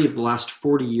entirety of the last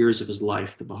 40 years of his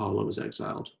life that Baha'u'llah was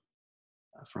exiled.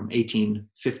 From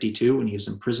 1852, when he was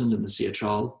imprisoned in the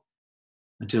Siachal,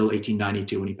 until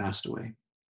 1892, when he passed away.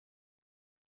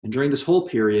 And during this whole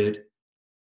period,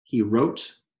 he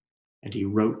wrote, and he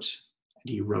wrote,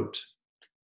 and he wrote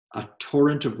a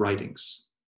torrent of writings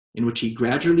in which he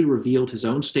gradually revealed his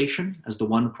own station as the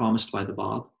one promised by the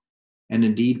Bab, and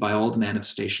indeed by all the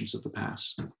manifestations of the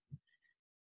past.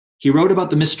 He wrote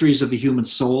about the mysteries of the human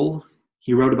soul.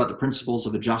 He wrote about the principles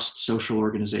of a just social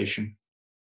organization.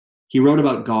 He wrote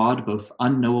about God, both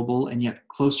unknowable and yet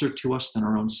closer to us than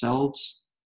our own selves.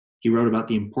 He wrote about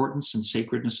the importance and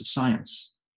sacredness of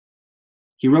science.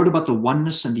 He wrote about the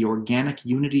oneness and the organic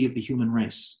unity of the human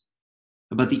race,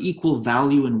 about the equal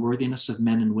value and worthiness of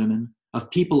men and women, of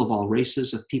people of all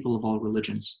races, of people of all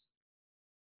religions.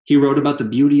 He wrote about the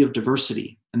beauty of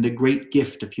diversity and the great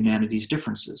gift of humanity's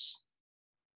differences.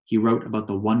 He wrote about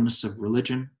the oneness of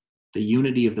religion, the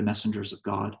unity of the messengers of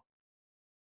God.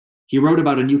 He wrote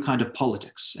about a new kind of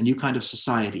politics, a new kind of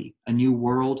society, a new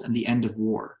world, and the end of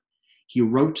war. He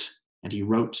wrote, and he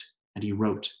wrote, and he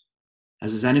wrote,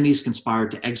 as his enemies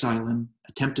conspired to exile him,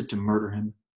 attempted to murder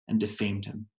him, and defamed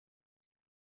him.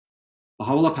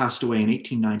 Baha'u'llah passed away in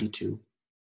 1892,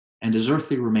 and his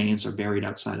earthly remains are buried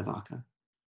outside of Akka.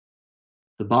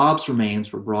 The Bab's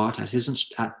remains were brought at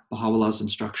Baha'u'llah's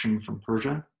instruction from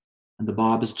Persia, and the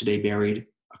Bab is today buried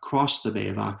across the Bay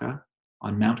of Akka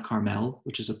on Mount Carmel,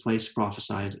 which is a place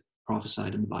prophesied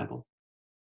in the Bible.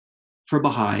 For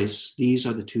Baha'is, these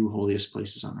are the two holiest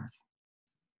places on earth.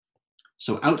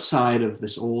 So outside of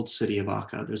this old city of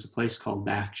Akka, there's a place called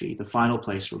Bachi, the final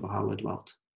place where Baha'u'llah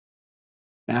dwelt.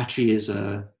 Bachi is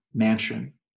a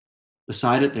mansion.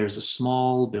 Beside it, there's a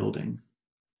small building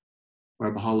where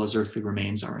Baha'u'llah's earthly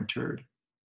remains are interred.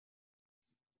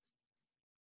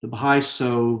 The Baha'is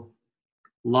so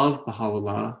love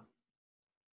Baha'u'llah,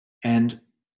 and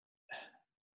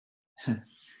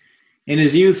in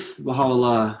his youth,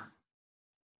 Baha'u'llah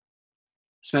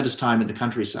spent his time in the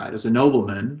countryside. As a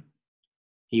nobleman,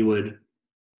 he would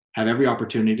have every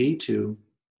opportunity to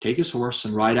take his horse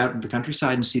and ride out into the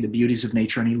countryside and see the beauties of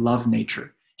nature, and he loved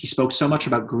nature. He spoke so much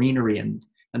about greenery and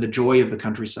the joy of the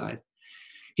countryside.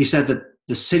 He said that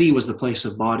the city was the place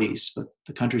of bodies, but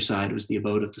the countryside was the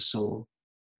abode of the soul.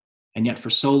 And yet for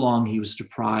so long, he was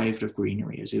deprived of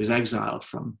greenery as he was exiled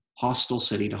from hostile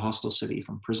city to hostile city,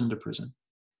 from prison to prison.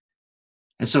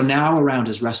 And so now around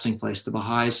his resting place, the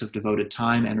Baha'is have devoted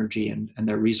time, energy, and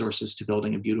their resources to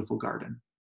building a beautiful garden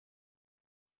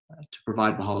to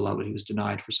provide Baha'u'llah what he was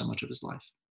denied for so much of his life.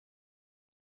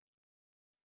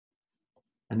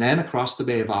 And then across the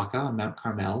Bay of Akka on Mount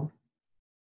Carmel,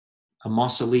 a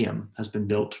mausoleum has been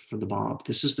built for the Bab.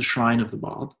 This is the shrine of the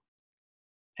Bab.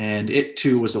 And it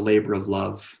too was a labor of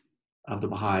love of the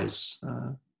Baha'is.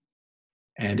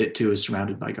 And it too is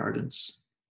surrounded by gardens.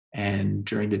 And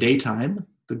during the daytime,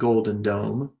 the golden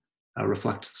dome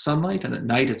reflects the sunlight, and at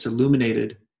night it's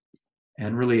illuminated.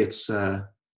 And really it's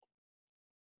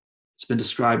been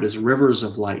described as rivers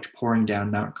of light pouring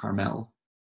down Mount Carmel.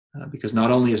 Because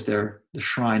not only is there the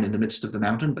shrine in the midst of the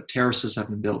mountain, but terraces have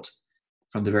been built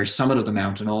from the very summit of the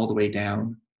mountain all the way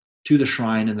down to the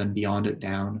shrine, and then beyond it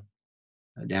down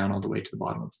all the way to the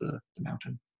bottom of the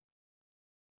mountain.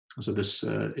 So this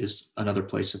is another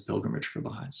place of pilgrimage for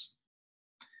Baha'is.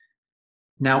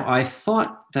 Now, I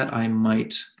thought that I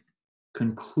might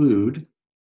conclude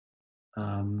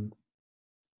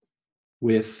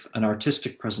with an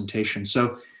artistic presentation.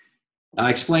 So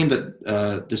I explained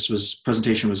that this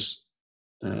presentation was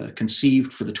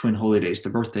conceived for the twin holy days, the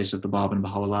birthdays of the Bab and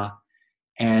Baha'u'llah.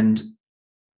 And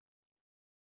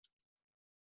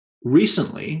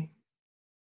recently,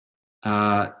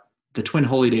 the twin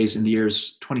holy days in the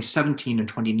years 2017 and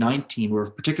 2019 were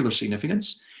of particular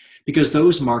significance because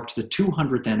those marked the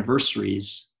 200th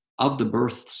anniversaries of the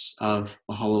births of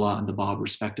Baha'u'llah and the Bab,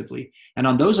 respectively. And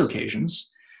on those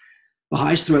occasions,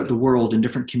 Baha'is throughout the world in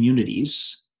different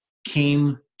communities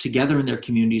came together in their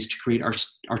communities to create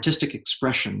artistic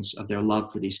expressions of their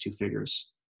love for these two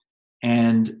figures.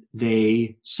 And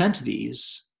they sent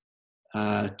these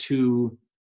to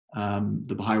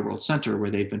the Baha'i World Center,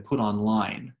 where they've been put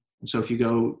online. And so if you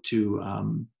go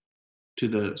to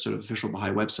the sort of official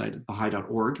Baha'i website at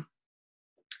baha'i.org,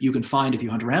 you can find, if you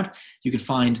hunt around, you can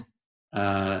find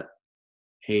a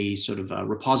sort of a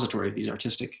repository of these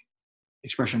artistic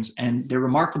expressions. And they're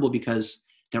remarkable because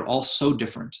they're all so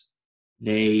different.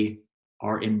 They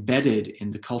are embedded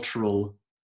in the cultural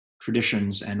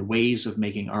traditions and ways of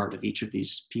making art of each of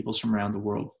these peoples from around the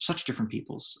world, such different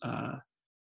peoples.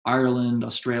 Ireland,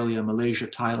 Australia, Malaysia,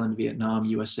 Thailand, Vietnam,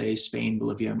 USA, Spain,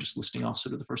 Bolivia. I'm just listing off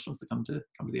sort of the first ones that come to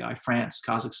the eye. France,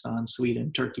 Kazakhstan,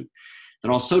 Sweden, Turkey.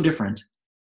 They're all so different,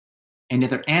 and yet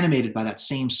they're animated by that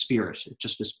same spirit.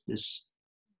 Just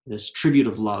this tribute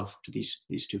of love to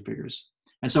these two figures.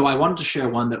 And so I wanted to share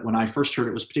one that when I first heard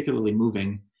it was particularly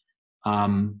moving.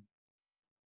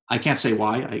 I can't say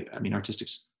why. I mean, artistic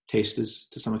taste is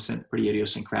to some extent pretty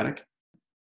idiosyncratic.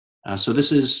 So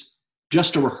this is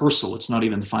just a rehearsal. It's not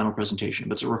even the final presentation,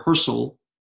 but it's a rehearsal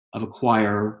of a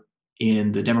choir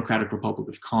in the Democratic Republic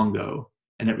of Congo.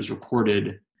 And it was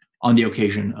recorded on the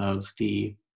occasion of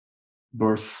the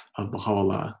birth of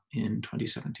Baha'u'llah in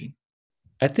 2017.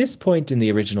 At this point in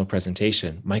the original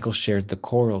presentation, Michael shared the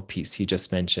choral piece he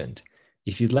just mentioned.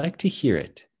 If you'd like to hear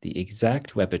it, the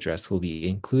exact web address will be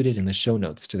included in the show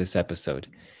notes to this episode.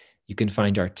 You can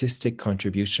find artistic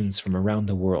contributions from around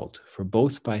the world for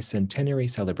both bicentenary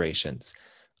celebrations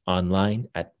online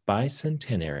at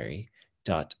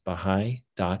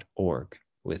bicentenary.baha'i.org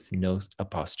with no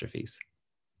apostrophes.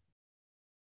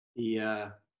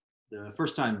 The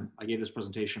first time I gave this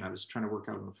presentation, I was trying to work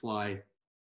out on the fly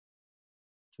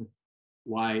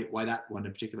why that one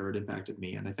in particular had impacted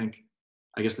me. And I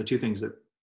guess the two things that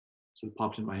sort of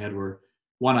popped in my head were,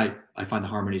 one, I find the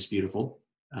harmonies beautiful.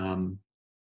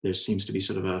 There seems to be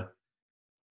sort of a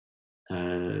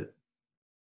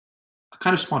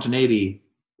kind of spontaneity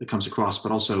that comes across,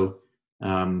 but also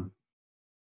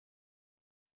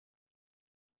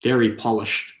very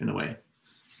polished in a way.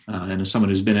 And as someone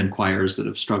who's been in choirs that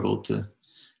have struggled to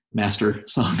master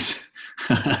songs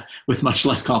with much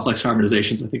less complex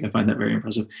harmonizations, I think I find that very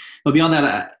impressive. But beyond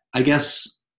that, I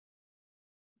guess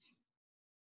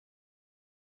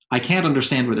I can't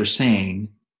understand what they're saying,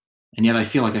 and yet I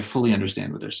feel like I fully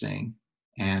understand what they're saying.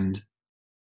 And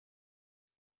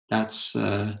that's,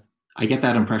 I get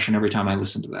that impression every time I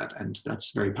listen to that. And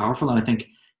that's very powerful, and I think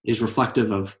is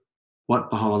reflective of what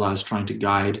Baha'u'llah is trying to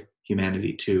guide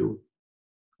humanity to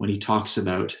when he talks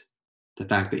about the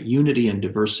fact that unity and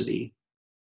diversity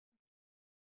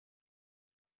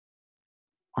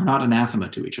are not anathema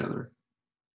to each other.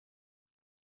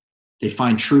 They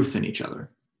find truth in each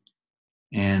other.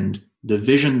 And the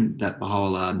vision that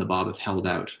Baha'u'llah and the Bab have held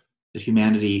out, that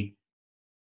humanity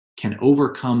can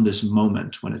overcome this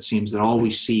moment when it seems that all we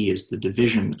see is the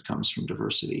division that comes from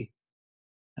diversity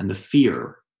and the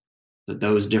fear that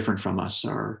those different from us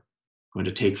are going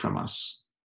to take from us,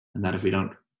 and that if we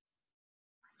don't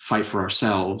fight for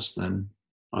ourselves, then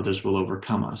others will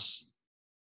overcome us.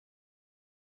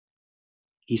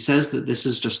 He says that this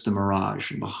is just the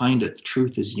mirage, and behind it, the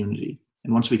truth is unity.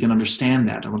 And once we can understand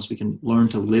that, and once we can learn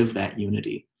to live that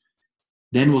unity,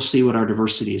 then we'll see what our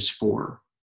diversity is for.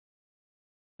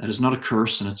 That is not a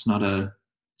curse, and it's not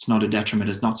a detriment.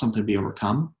 It's not something to be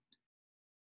overcome.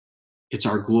 It's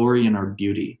our glory and our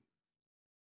beauty.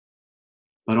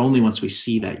 But only once we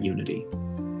see that unity.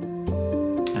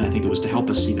 And I think it was to help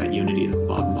us see that unity that the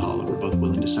Bab and Baha'u'llah were both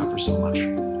willing to suffer so much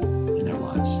in their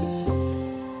lives.